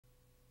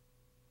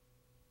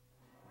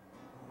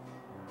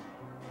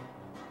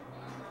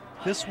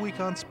This week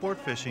on Sport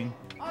Fishing,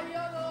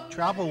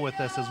 travel with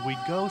us as we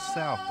go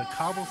south to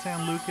Cabo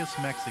San Lucas,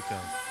 Mexico.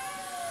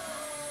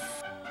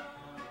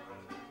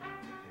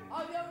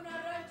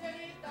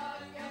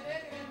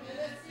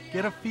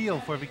 Get a feel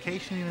for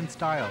vacationing in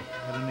style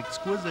at an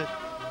exquisite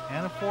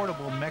and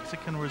affordable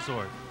Mexican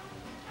resort.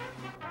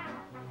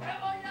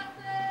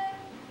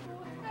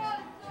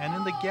 And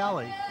in the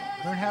galley,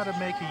 learn how to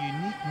make a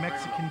unique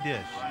Mexican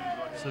dish,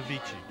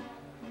 ceviche.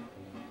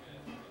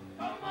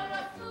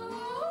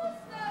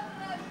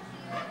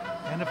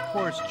 And of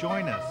course,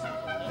 join us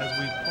as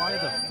we ply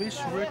the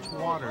fish-rich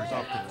waters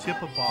off the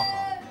tip of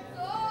Baja.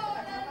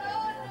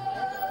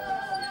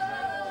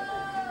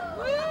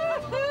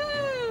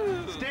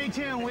 Stay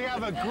tuned, we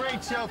have a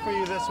great show for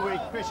you this week,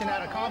 fishing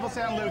out of Cabo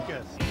San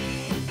Lucas.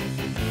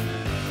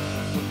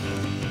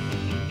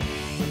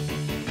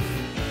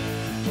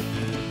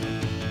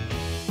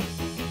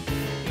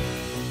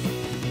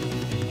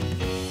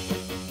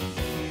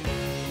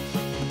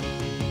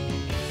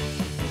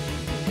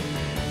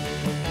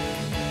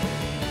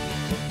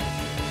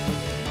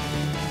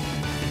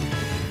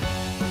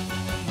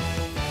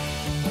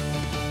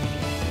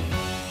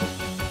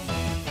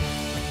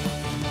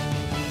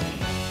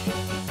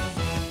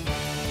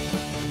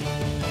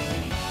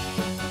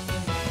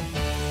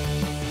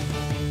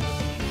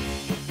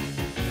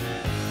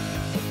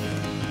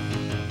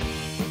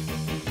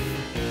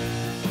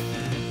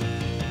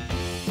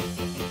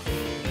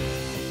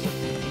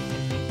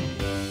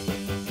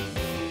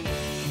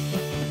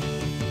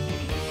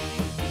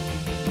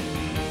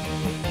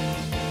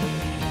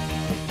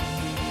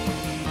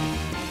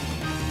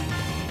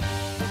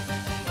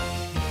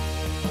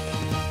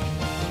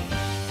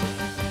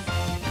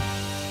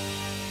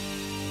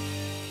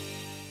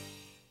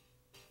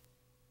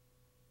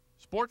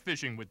 Sport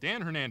Fishing with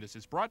Dan Hernandez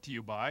is brought to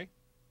you by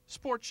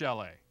Sport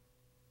Chalet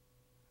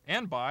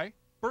and by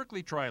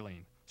Berkeley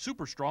Trilene,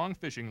 super strong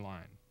fishing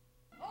line.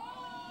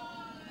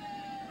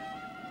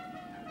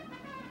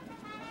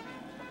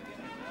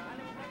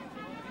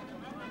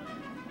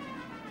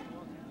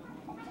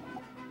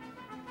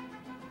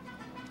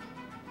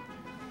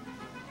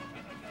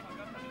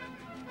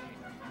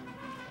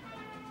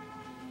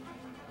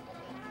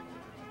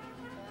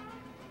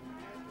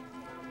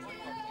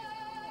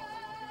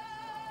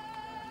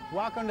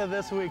 Welcome to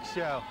this week's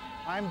show.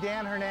 I'm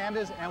Dan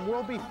Hernandez, and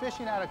we'll be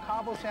fishing out of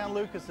Cabo San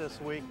Lucas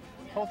this week.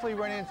 Hopefully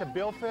running into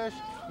billfish,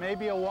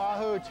 maybe a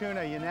wahoo,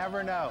 tuna, you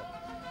never know.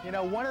 You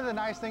know, one of the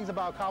nice things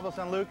about Cabo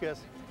San Lucas,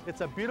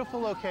 it's a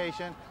beautiful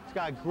location, it's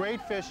got great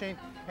fishing,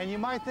 and you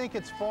might think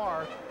it's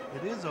far.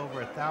 It is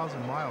over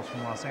 1,000 miles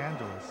from Los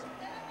Angeles,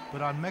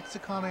 but on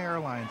Mexicana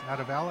Airlines out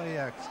of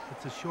LAX,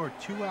 it's a short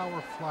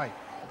 2-hour flight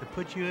to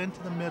put you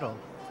into the middle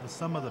of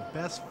some of the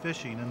best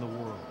fishing in the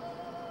world.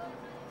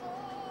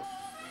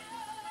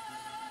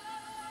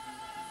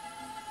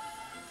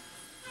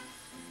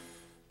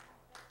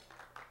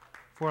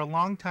 For a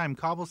long time,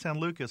 Cabo San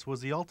Lucas was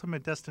the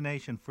ultimate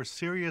destination for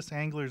serious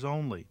anglers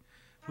only,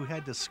 who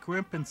had to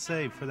scrimp and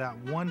save for that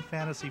one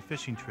fantasy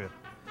fishing trip.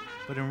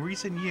 But in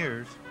recent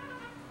years,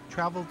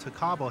 travel to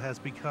Cabo has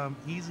become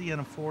easy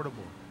and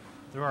affordable.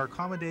 There are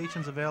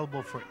accommodations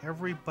available for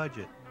every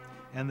budget,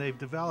 and they've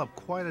developed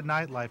quite a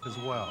nightlife as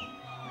well.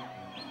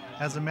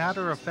 As a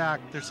matter of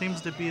fact, there seems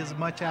to be as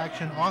much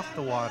action off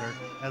the water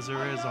as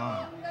there is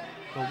on.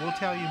 But we'll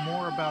tell you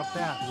more about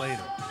that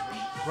later.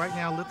 Right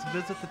now, let's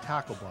visit the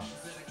tackle box.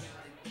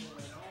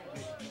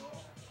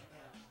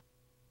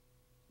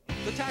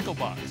 The Tackle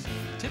Box,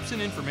 tips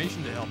and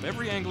information to help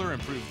every angler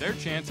improve their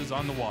chances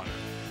on the water.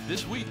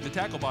 This week, the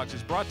Tackle Box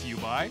is brought to you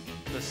by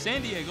the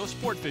San Diego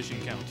Sport Fishing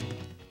Council.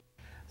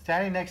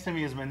 Standing next to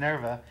me is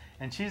Minerva,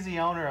 and she's the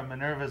owner of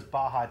Minerva's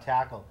Baja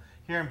Tackle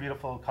here in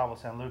beautiful Cabo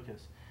San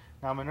Lucas.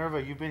 Now,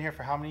 Minerva, you've been here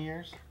for how many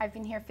years? I've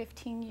been here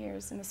 15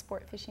 years in the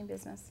sport fishing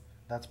business.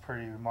 That's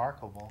pretty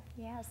remarkable.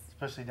 Yes.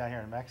 Especially down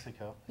here in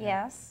Mexico.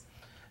 Yes.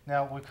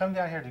 Now, we come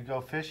down here to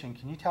go fishing.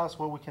 Can you tell us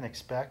what we can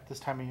expect this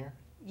time of year?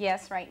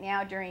 Yes, right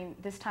now during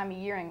this time of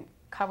year in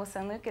Cabo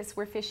San Lucas,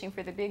 we're fishing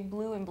for the big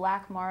blue and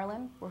black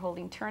marlin. We're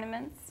holding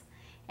tournaments,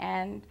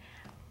 and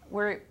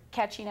we're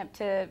catching up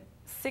to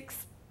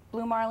 6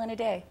 blue marlin a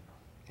day.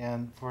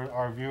 And for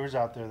our viewers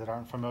out there that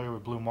aren't familiar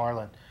with blue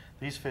marlin,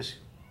 these fish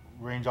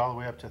range all the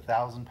way up to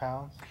 1,000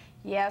 pounds?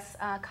 Yes,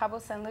 Cabo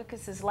San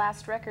Lucas's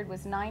last record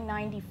was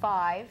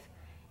 995,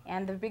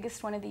 and the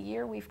biggest one of the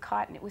year we've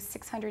caught, and it was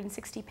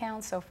 660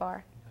 pounds so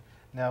far.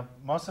 Now,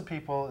 most of the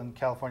people in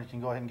California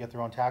can go ahead and get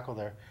their own tackle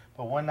there,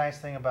 but one nice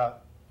thing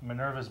about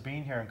Minerva's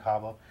being here in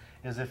Cabo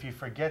is if you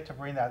forget to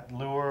bring that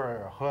lure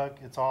or a hook,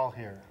 it's all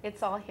here.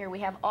 It's all here. We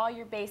have all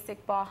your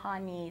basic Baja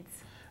needs.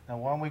 Now,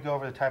 why don't we go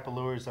over the type of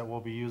lures that we'll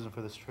be using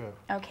for this trip?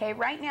 Okay,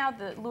 right now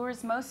the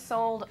lures most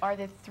sold are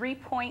the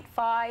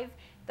 3.5,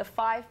 the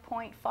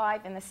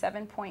 5.5, and the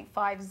 7.5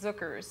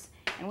 Zookers.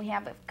 And we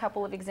have a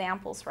couple of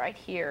examples right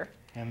here.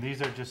 And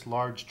these are just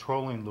large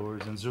trolling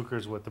lures, and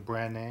Zookers with the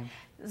brand name?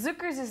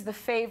 Zookers is the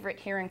favorite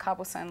here in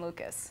Cabo San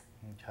Lucas.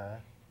 Okay.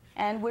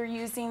 And we're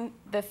using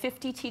the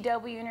 50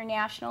 TW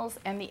Internationals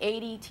and the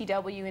 80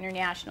 TW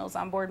Internationals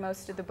on board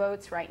most of the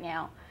boats right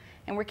now.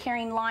 And we're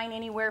carrying line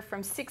anywhere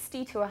from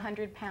 60 to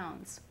 100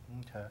 pounds.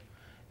 Okay.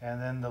 And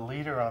then the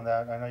leader on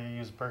that, I know you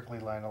use Berkeley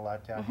line a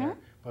lot down here,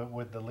 but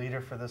would the leader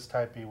for this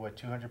type be what,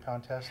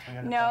 200-pound test,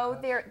 300-pound No,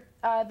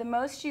 test? the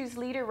most used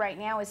leader right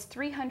now is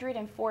 300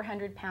 and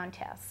 400-pound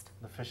test.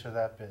 The fish are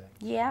that big?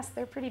 Yes,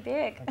 they're pretty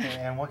big. Okay,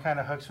 and what kind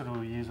of hooks would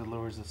we use with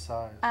lures this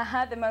size?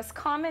 The most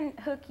common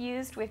hook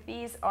used with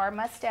these are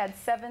Mustad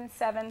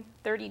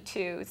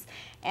 7.732s,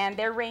 and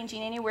they're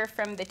ranging anywhere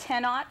from the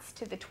 10-aughts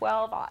to the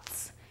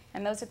 12-aughts.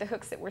 And those are the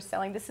hooks that we're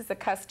selling. This is a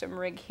custom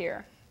rig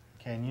here.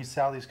 Okay, and you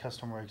sell these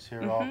custom rigs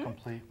here, all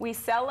complete? We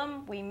sell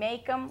them, we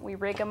make them, we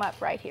rig them up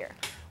right here.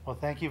 Well,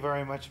 thank you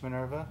very much,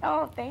 Minerva.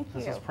 Oh, thank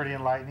you. This is pretty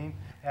enlightening.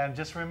 And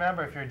just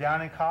remember, if you're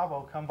down in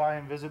Cabo, come by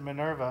and visit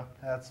Minerva.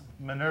 That's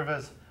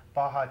Minerva's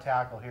Baja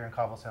Tackle here in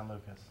Cabo San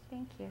Lucas.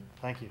 Thank you.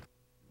 Thank you.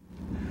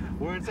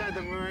 We're inside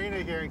the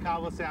marina here in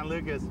Cabo San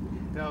Lucas.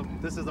 You know,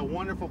 this is a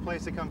wonderful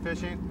place to come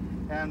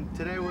fishing. And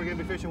today we're going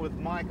to be fishing with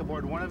Mike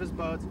aboard one of his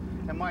boats.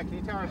 And Mike, can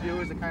you tell our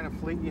viewers the kind of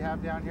fleet you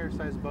have down here,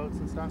 size boats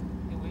and stuff?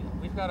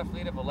 We've got a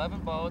fleet of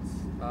 11 boats.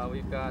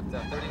 We've got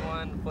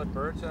 31-foot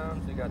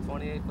Burchams, we got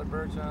 28-foot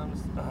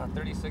Burchams,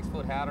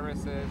 36-foot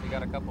Hatterases, we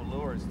got a couple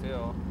lures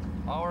too.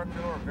 All our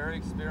crew are very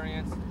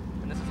experienced,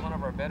 and this is one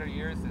of our better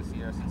years this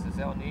year. Since it's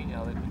El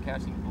Nino, they've been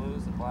catching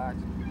blues and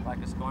blacks like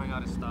it's going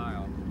out of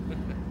style.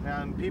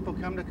 And people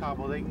come to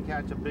Cabo, they can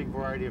catch a big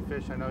variety of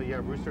fish. I know you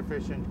have rooster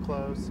fish in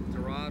close.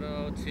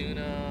 Dorado,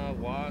 tuna,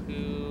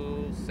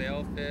 wahoo,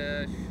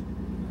 sailfish,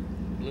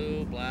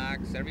 blue,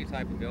 blacks, every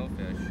type of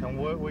billfish. And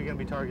what are we going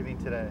to be targeting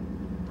today?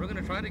 We're going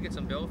to try to get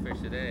some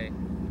billfish today.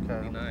 Okay.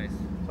 It'll be nice.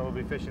 So we'll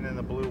be fishing in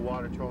the blue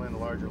water, trolling the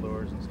larger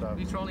lures and stuff.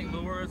 We'll be trolling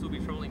lures, we'll be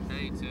trolling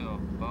bait too,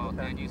 both,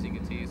 and using a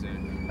teaser.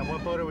 And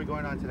what boat are we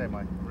going on today,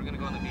 Mike? We're going to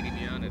go on the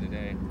BDBiana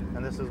today.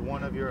 And this is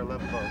one of your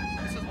 11 boats?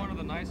 This is one of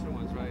the nicer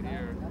ones right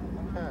here.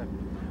 Okay.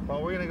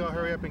 Well, we're going to go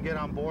hurry up and get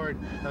on board.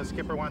 The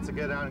skipper wants to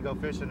get out and go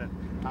fishing, and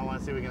I want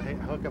to see if we can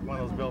hook up one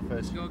of those billfish.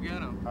 Let's go get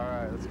them. All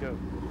right, let's go.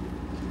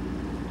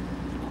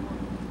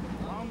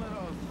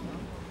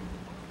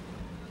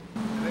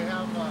 They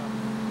have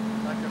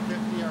like a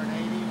 50 or an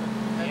 80 with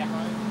head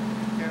line.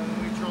 And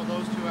then we troll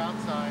those two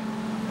outside.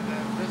 And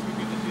then this we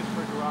can just use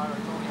for Dorado.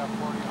 It's only got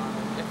 40 on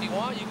it. If you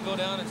want, you can go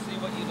down and see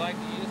what you'd like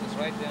to use. It's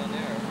right down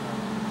there.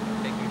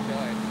 Take your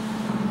choice.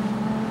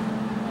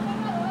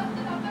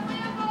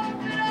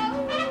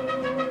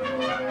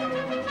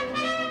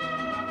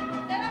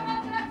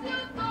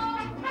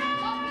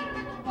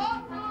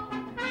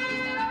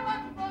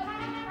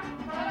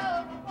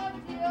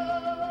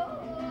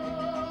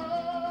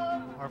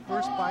 Our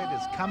first bite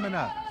is coming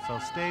up, so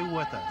stay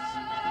with us.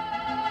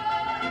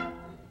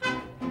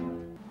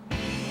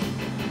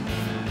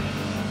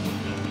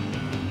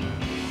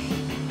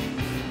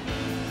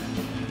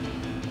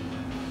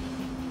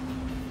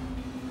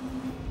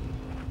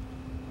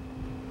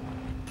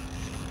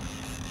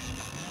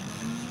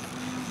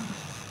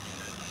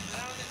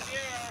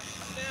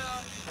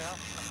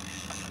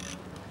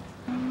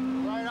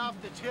 Right off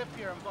the tip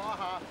here in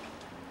Baja.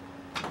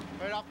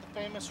 Right off the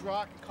famous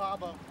rock in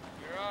Cabo.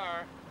 Here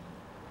are.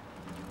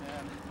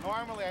 And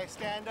normally I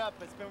stand up.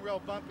 It's been real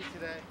bumpy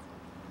today.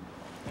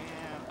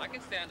 And I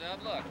can stand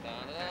up. Look.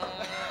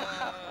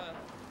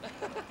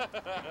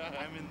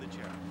 I'm in the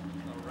chair.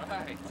 All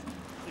right.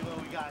 See what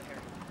we got here.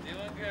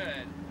 Doing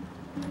good.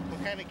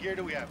 What kind of gear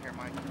do we have here,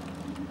 Mike?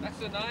 That's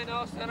the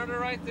 9.0 Senator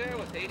right there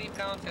with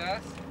 80-pound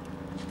test.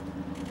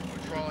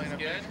 We're trolling a Good.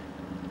 bit.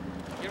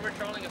 Here we're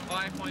trolling a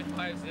 5.5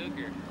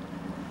 Zuker.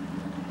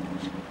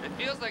 It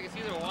feels like it's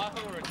either a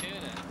wahoo or a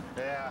tuna.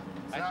 Yeah.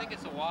 I think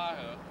it's a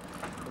wahoo.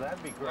 Well,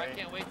 that'd be great. I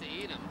can't wait to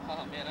eat them.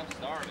 Oh man, I'm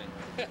starving.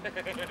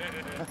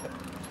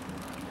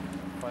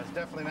 Well, it's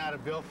definitely not a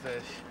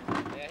billfish.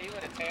 Yeah, he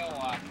would have tail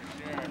walked for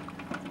sure.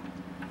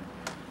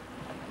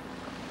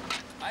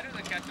 I'd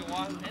rather catch a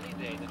wahoo any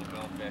day than a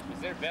billfish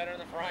because they're better in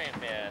the frying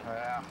pan.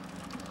 Yeah.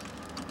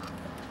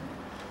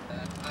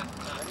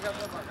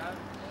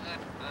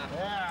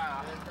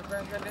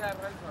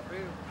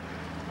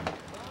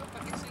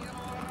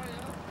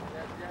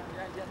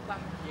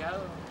 Yeah.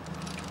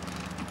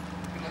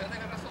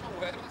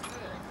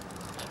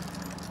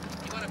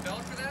 You want a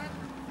belt for that?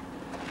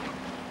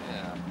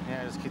 Yeah.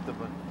 Yeah, just keep the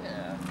book.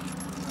 Yeah.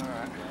 All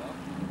right.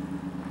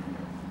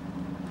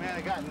 Man,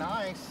 it got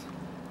nice.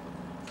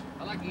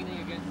 I like eating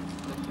against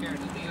the chair,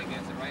 to lean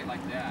against it right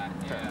like that.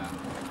 Yeah.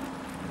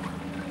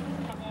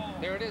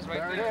 There it is right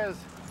there. There it is.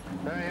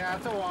 Yeah,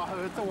 it's a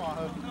wahoo. It's a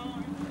wahoo.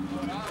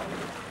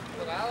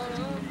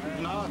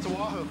 No, it's a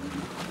wahoo.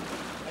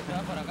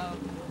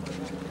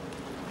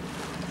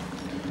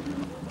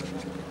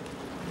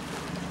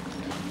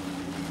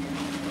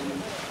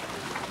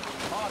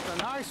 Oh, it's a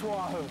nice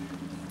wahoo.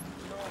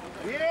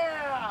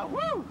 Yeah!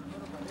 Woo!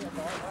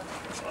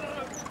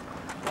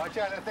 Watch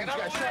out, that thing's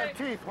got sharp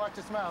teeth. Watch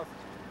its mouth.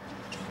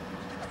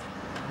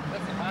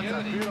 That's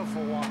a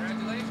beautiful wahoo.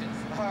 Congratulations.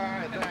 All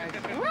right, thanks.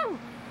 Woo!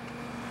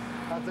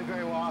 That's a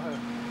great wahoo.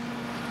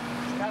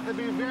 Have to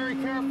be very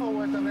careful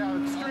with them.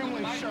 They're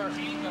extremely sharp.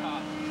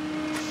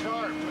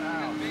 Sharp.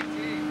 Wow. Big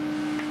teeth.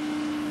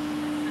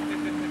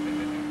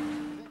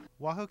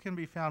 Wahoo can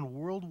be found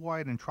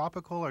worldwide in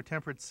tropical or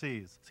temperate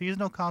seas.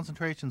 Seasonal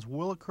concentrations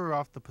will occur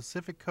off the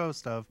Pacific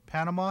coast of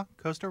Panama,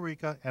 Costa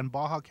Rica, and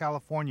Baja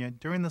California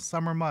during the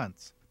summer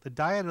months. The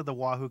diet of the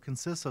wahoo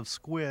consists of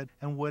squid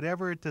and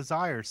whatever it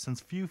desires,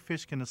 since few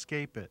fish can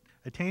escape it.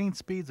 Attaining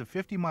speeds of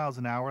 50 miles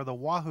an hour, the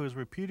wahoo is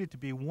reputed to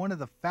be one of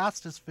the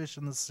fastest fish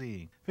in the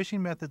sea.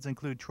 Fishing methods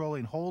include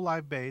trolling whole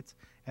live baits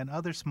and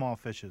other small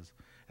fishes,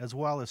 as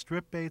well as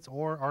strip baits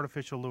or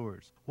artificial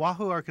lures.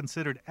 Wahoo are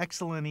considered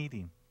excellent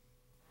eating.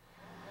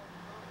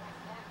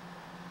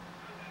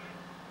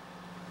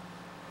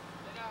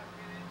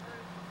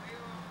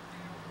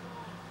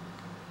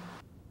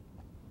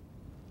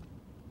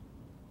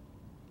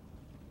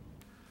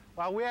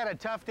 Well, we had a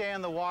tough day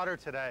in the water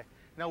today.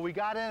 You know, we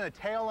got in the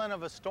tail end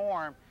of a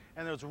storm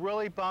and it was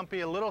really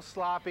bumpy, a little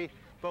sloppy,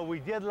 but we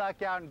did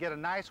luck out and get a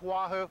nice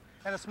wahoo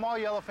and a small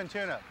yellowfin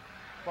tuna.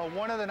 But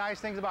one of the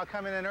nice things about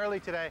coming in early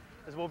today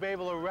is we'll be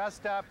able to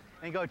rest up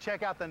and go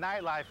check out the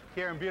nightlife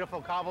here in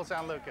beautiful Cabo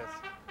San Lucas.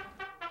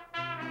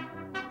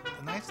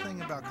 The nice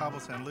thing about Cabo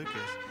San Lucas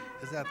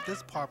is that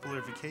this popular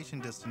vacation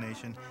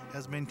destination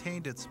has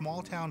maintained its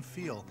small town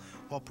feel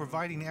while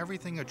providing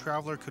everything a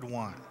traveler could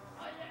want.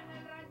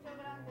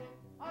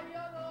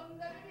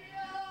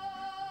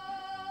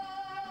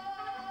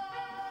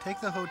 Take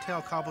the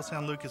Hotel Cabo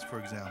San Lucas, for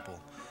example.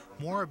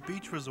 More a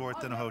beach resort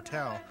than a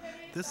hotel,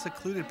 this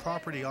secluded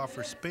property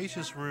offers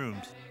spacious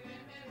rooms,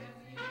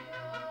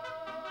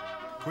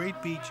 great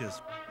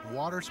beaches,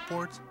 water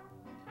sports,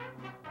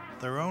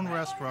 their own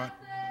restaurant,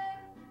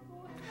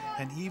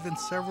 and even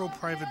several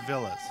private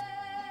villas.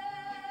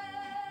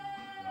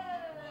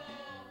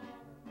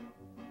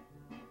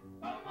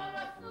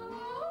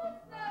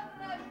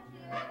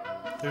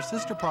 Their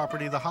sister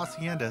property, the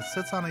Hacienda,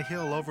 sits on a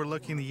hill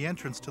overlooking the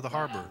entrance to the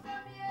harbor.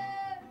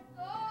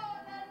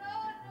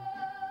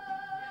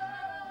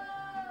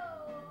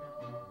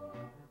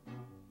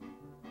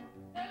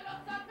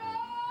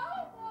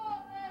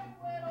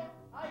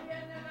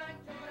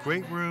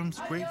 Great rooms,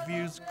 great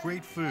views,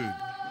 great food.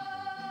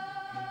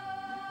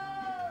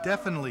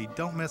 Definitely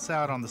don't miss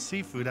out on the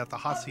seafood at the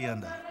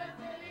Hacienda.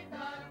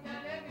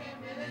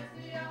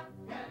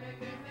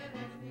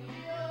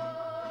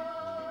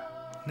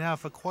 Now,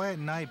 if a quiet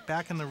night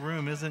back in the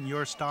room isn't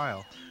your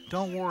style,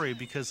 don't worry,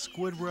 because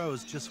Squid Row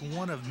is just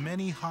one of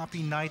many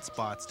hoppy night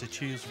spots to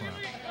choose from.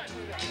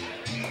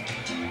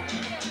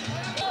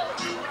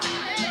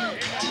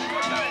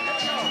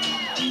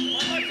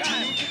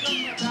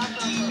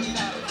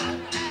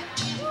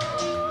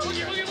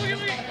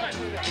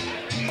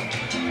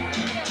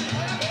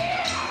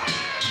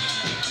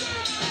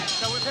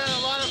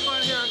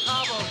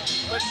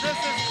 But this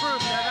is proof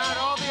that not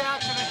all the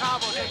action in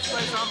Cabo takes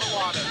place on the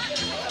water.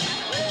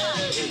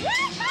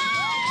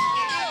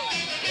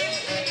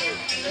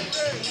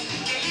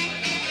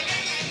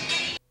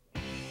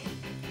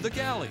 The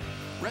Galley,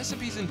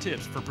 recipes and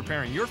tips for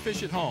preparing your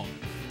fish at home.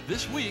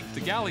 This week,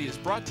 The Galley is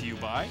brought to you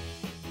by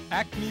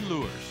Acme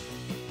Lures.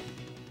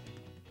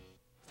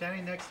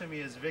 Standing next to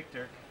me is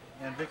Victor.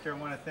 And Victor, I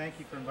want to thank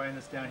you for inviting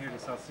us down here to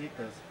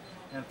Salsitas.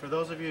 And for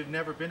those of you who've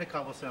never been to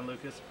Cabo San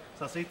Lucas,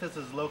 Salsitas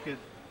is located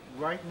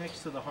right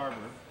next to the harbor,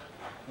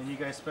 and you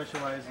guys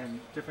specialize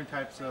in different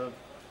types of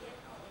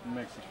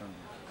Mexican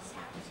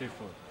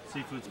seafood.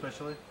 Seafood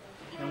specially.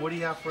 And what do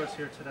you have for us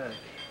here today?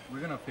 We're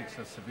gonna fix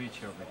a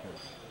ceviche over here.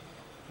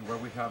 And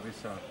what we have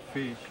is a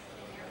fish,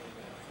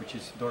 which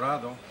is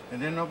dorado,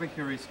 and then over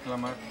here is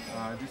clam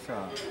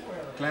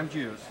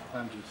juice,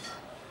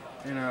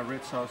 and a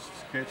red sauce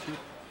ketchup,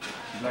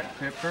 black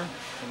pepper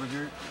over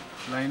here,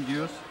 lime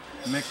juice,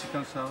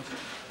 Mexican sauce,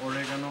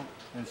 oregano,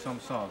 and some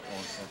salt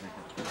also over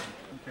here.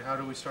 Okay, how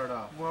do we start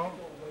off? Well,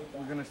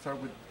 we're gonna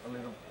start with a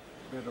little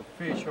bit of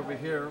fish over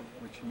here,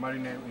 which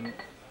marinate in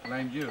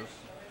lime juice.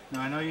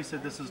 Now, I know you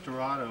said this is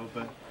dorado,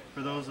 but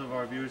for those of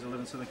our viewers that live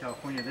in Southern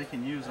California, they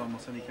can use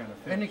almost any kind of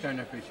fish. Any kind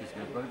of fish is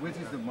good, but which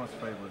is the most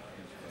favorite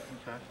fish?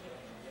 Okay.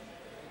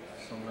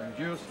 Some lime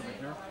juice over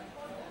here.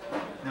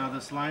 Now,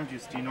 this lime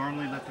juice, do you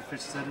normally let the fish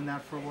sit in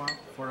that for a while?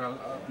 For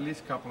at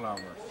least a couple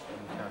hours.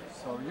 Okay.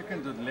 So you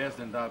can do less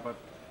than that, but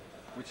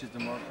which is the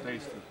more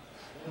tasty,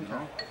 you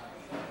know?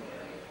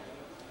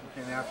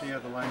 Okay, and after you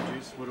have the lime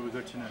juice, what do we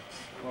go to next?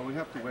 Well, we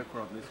have to wait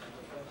for at least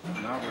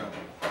an hour,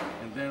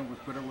 and then we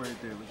put away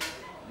the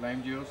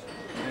lime juice,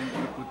 and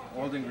then we put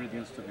all the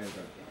ingredients together.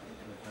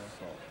 Okay.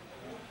 So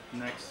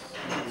Next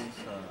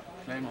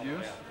is lime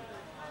juice,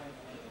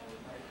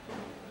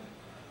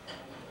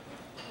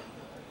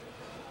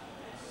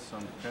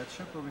 some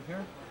ketchup over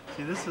here.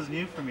 See, this is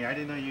new for me. I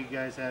didn't know you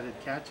guys added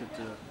ketchup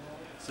to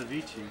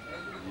ceviche.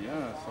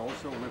 Yes,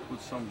 also we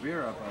put some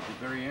beer up at the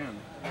very end.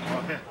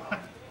 Okay.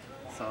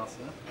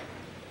 Salsa.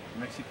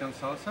 Mexican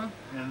salsa.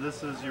 And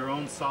this is your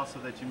own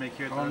salsa that you make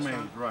here at the Homemade,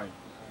 restaurant? right.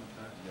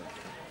 Okay. Yes.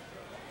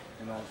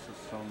 And also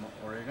some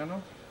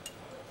oregano.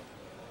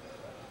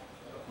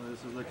 Well,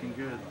 this is looking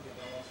good.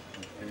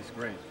 It tastes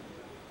great.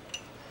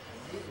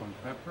 Some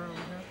pepper over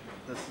here.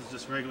 This is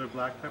just regular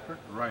black pepper?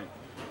 Right.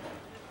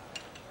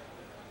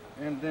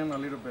 And then a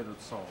little bit of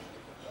salt.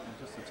 And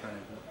just a tiny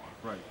bit.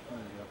 Right. There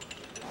you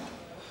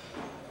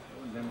go.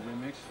 and then we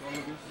mix all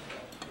of this.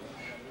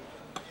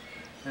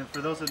 And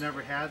for those that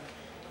never had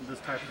this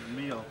type of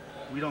meal,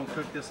 we don't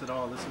cook this at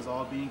all. This is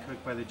all being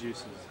cooked by the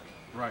juices.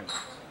 Right.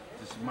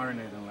 Just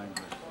marinate in lime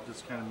juice.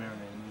 Just kind of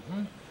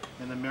marinating.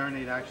 And the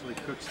marinade actually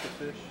cooks the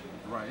fish.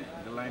 Right.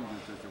 The lime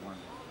juice is the one.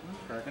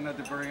 Okay. And at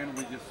the very end,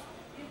 we just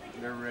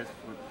let rest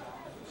with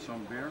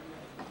some beer,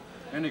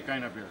 any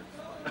kind of beer.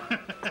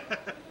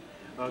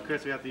 Well, of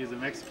course, we have to use a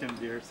Mexican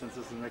beer since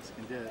this is a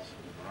Mexican dish.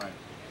 Right.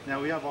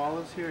 Now we have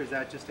olives here. Is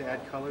that just to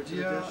add color to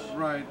the dish?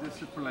 Right.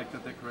 This is for like the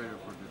decorator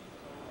for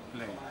the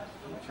plate.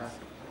 Okay.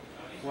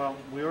 Well,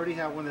 we already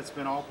have one that's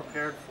been all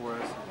prepared for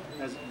us.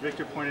 As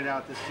Victor pointed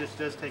out, this dish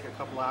does take a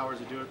couple hours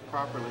to do it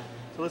properly.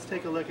 So let's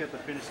take a look at the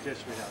finished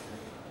dish we have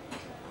here.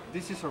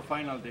 This is our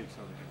final dish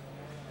over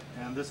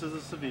here. And this is a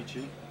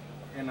ceviche.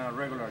 And a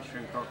regular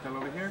shrimp cocktail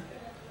over here.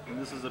 And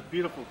this is a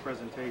beautiful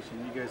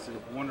presentation. You guys did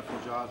a wonderful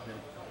job here.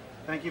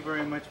 Thank you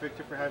very much,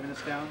 Victor, for having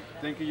us down.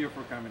 Thank you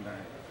for coming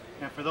down.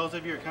 And for those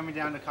of you who are coming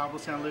down to Cabo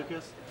San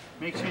Lucas,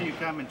 make sure you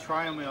come and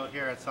try a meal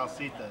here at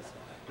Salsitas.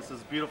 This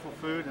is beautiful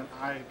food, and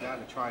I got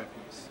to try a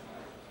piece.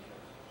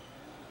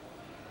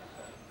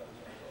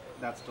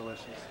 That's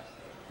delicious.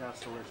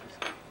 That's delicious.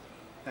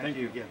 Thank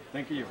you again.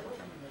 Thank you for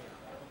coming.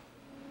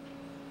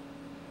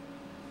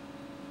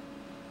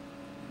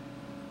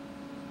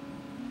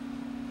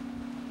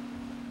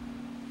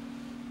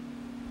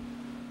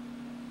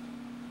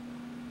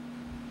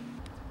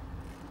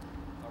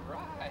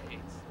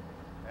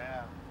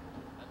 Yeah.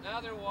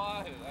 Another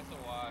wahoo. That's a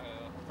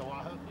wahoo. The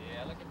wahoo?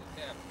 Yeah, look at the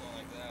tip going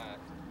like that.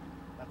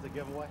 That's a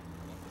giveaway?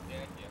 That's a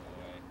dead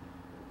giveaway.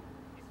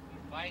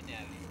 He's fighting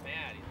at it. He's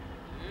mad.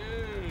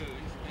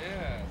 He's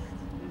pissed.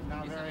 He's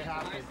not very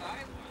happy. Nice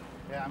size one.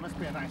 Yeah, it must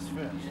be a nice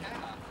fish.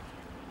 Yeah.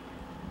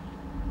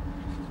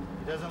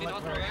 He doesn't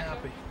look very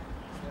happy.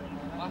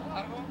 ¿Más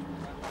largo?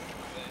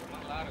 Sí,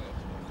 más largo.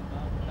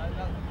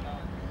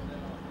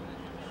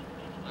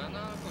 No,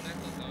 con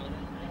estos son.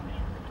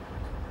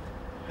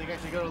 Think I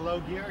should go to low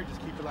gear or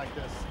just keep it like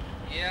this?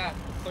 Yeah,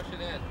 push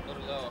it in. Go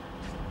to low.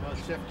 No,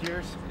 shift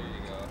gears? There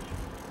you go.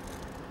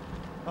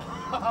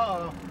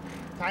 Oh,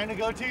 time to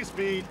go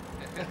 2-speed.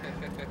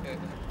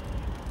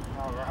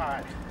 All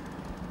right.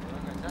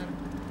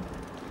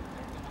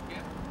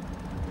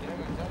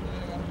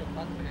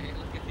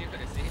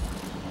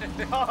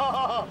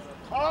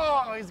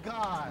 Oh, he's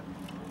gone.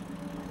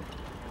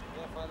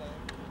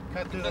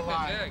 Cut through the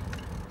line.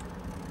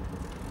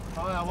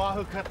 Oh, that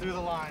wahoo cut through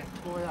the line.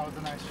 Boy, that was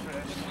a nice fish.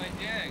 Look my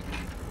jig.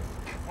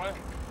 What?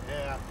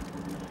 Yeah.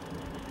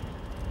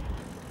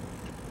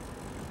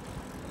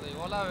 Le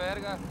llevó la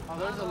verga. Oh,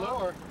 there's a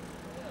lure.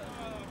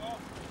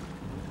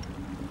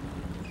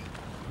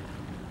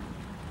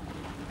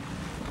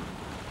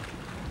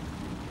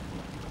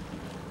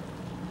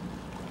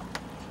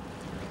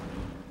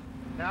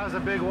 That was a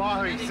big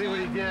wahoo. You can see what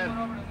he did.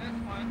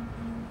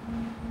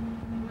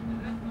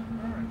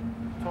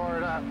 Tore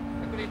it up.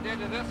 Look what he did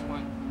to this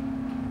one.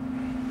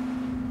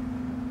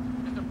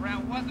 Mr.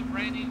 Brown was a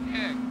brand new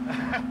jig.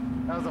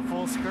 That was a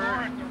full skirt.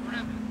 Tore it to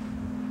ribbon.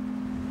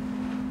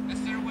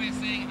 That's their way of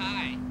saying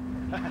hi.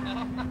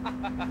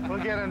 We'll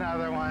get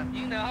another one.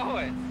 You know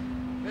it.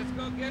 Let's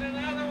go get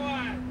another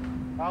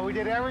one. Oh, we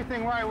did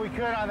everything right we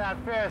could on that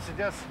fish.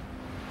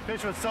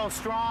 Fish was so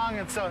strong,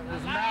 and so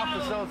his mouth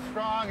was so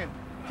strong, and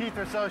teeth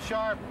are so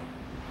sharp.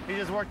 He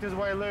just worked his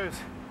way loose.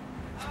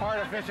 It's part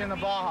of fishing the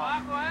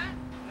Baja.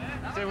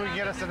 See if we can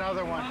get us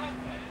another one.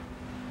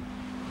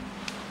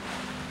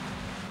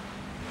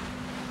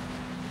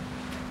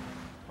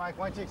 Mike,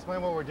 why don't you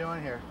explain what we're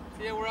doing here?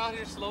 Yeah, we're out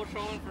here slow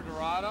trolling for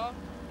Dorado.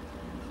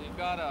 So you've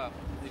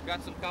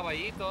got some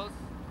caballitos,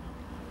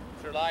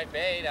 which are live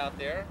bait out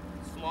there,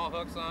 small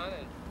hooks on,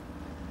 and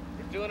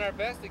we're doing our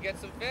best to get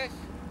some fish.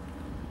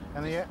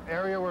 And the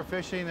area we're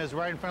fishing is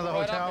right in front of the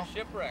hotel? Right off the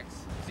shipwrecks.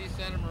 See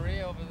Santa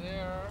Maria over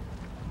there,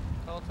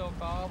 Hotel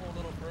Cabo a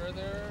little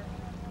further,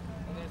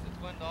 and there's the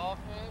Twin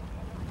Dolphin.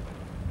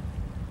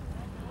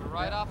 We're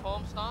right off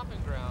home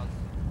stomping grounds.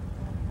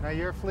 Now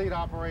your fleet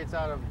operates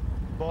out of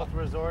both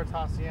resorts,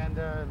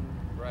 Hacienda and...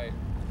 Right.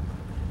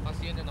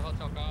 Hacienda and the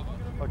Hotel Cabo.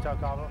 Hotel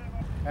Cabo.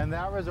 And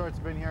that resort's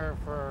been here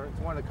it's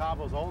one of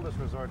Cabo's oldest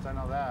resorts, I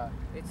know that.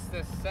 It's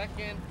the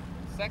second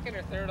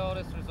or third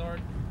oldest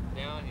resort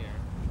down here.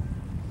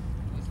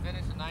 It was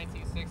finished in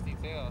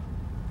 1962.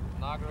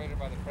 Inaugurated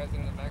by the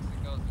President of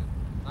Mexico. It's the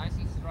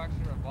nicest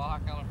structure of Baja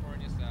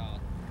California South.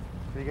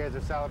 So you guys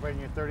are celebrating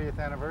your 30th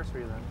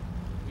anniversary then?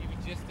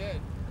 We just did.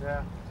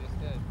 Yeah. Just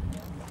did.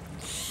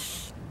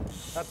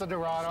 That's a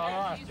Dorado.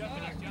 Yeah, he's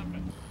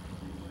jumping.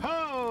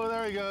 Oh,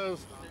 there he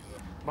goes.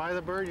 By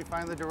the bird, you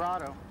find the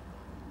Dorado.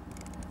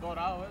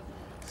 Dorado,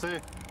 is See?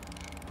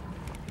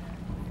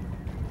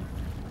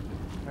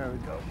 There we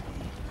go.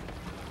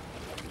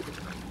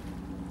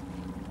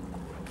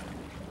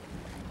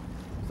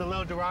 It's a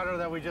little Dorado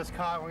that we just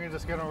caught. We're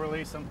just gonna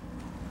release him.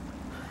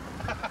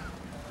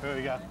 There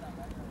we go.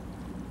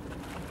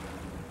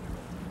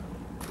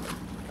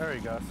 There he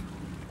goes.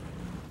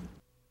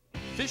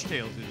 Fish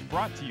Tales is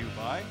brought to you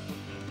by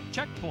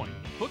Checkpoint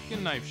Hook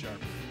and Knife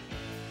Sharpener.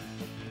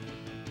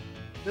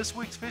 This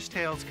week's Fish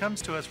Tales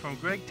comes to us from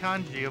Greg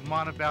Tanji of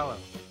Montebello.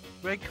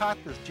 Greg caught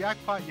this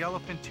jackpot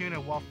yellowfin tuna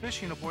while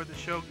fishing aboard the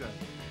Shogun.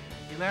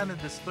 He landed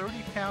this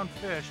 30-pound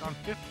fish on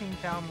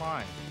 15-pound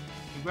line.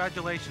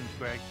 Congratulations,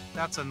 Greg.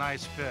 That's a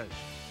nice fish.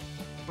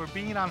 For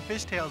being on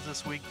Fish Tales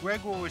this week,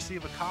 Greg will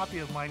receive a copy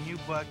of my new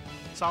book,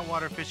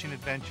 Saltwater Fishing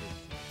Adventures.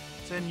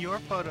 Send your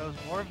photos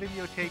or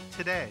videotape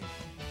today,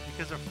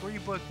 because a free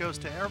book goes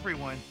to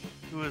everyone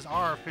who is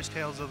our Fish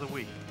Tales of the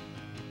Week.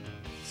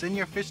 Send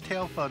your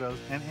fishtail photos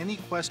and any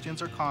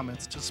questions or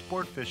comments to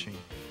Sport Fishing,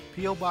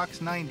 P.O.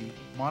 Box 90,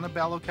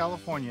 Montebello,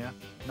 California,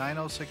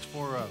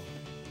 90640.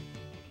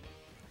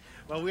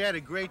 Well, we had a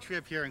great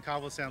trip here in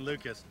Cabo San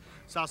Lucas.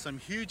 Saw some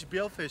huge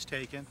billfish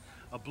taken,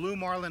 a blue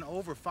marlin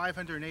over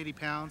 580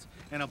 pounds,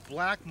 and a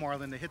black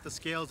marlin that hit the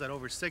scales at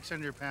over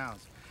 600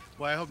 pounds.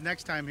 Well, I hope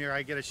next time here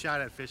I get a shot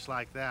at fish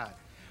like that.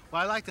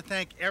 Well, I'd like to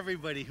thank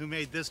everybody who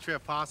made this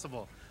trip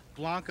possible.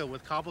 Blanca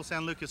with Cabo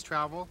San Lucas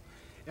Travel,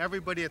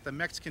 everybody at the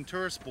Mexican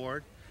Tourist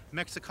Board,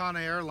 Mexicana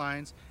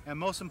Airlines, and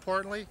most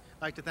importantly,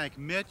 I'd like to thank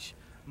Mitch,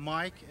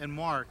 Mike, and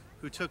Mark,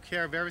 who took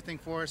care of everything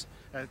for us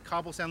at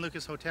Cabo San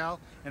Lucas Hotel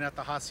and at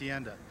the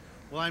Hacienda.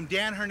 Well, I'm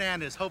Dan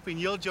Hernandez, hoping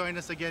you'll join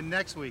us again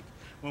next week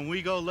when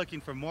we go looking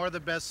for more of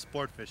the best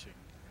sport fishing.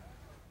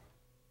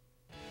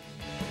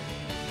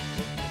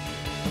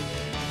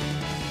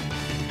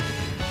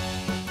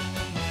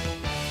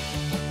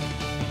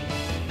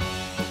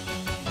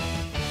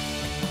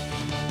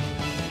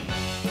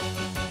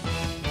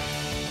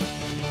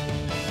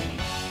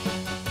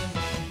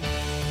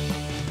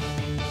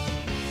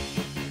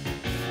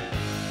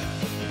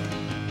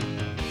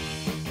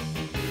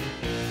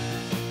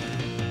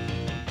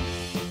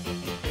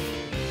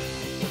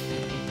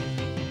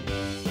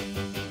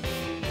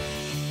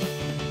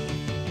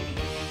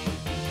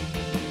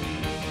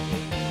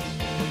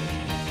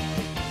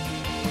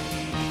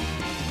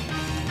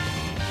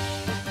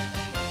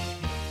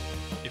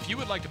 If you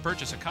would like to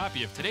purchase a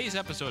copy of today's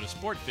episode of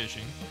Sport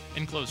Fishing,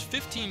 enclose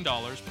 $15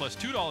 plus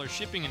 $2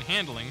 shipping and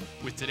handling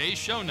with today's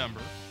show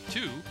number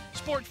to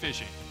Sport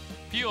Fishing,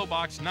 P.O.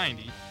 Box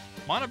 90,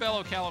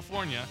 Montebello,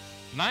 California,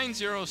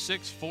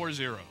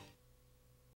 90640.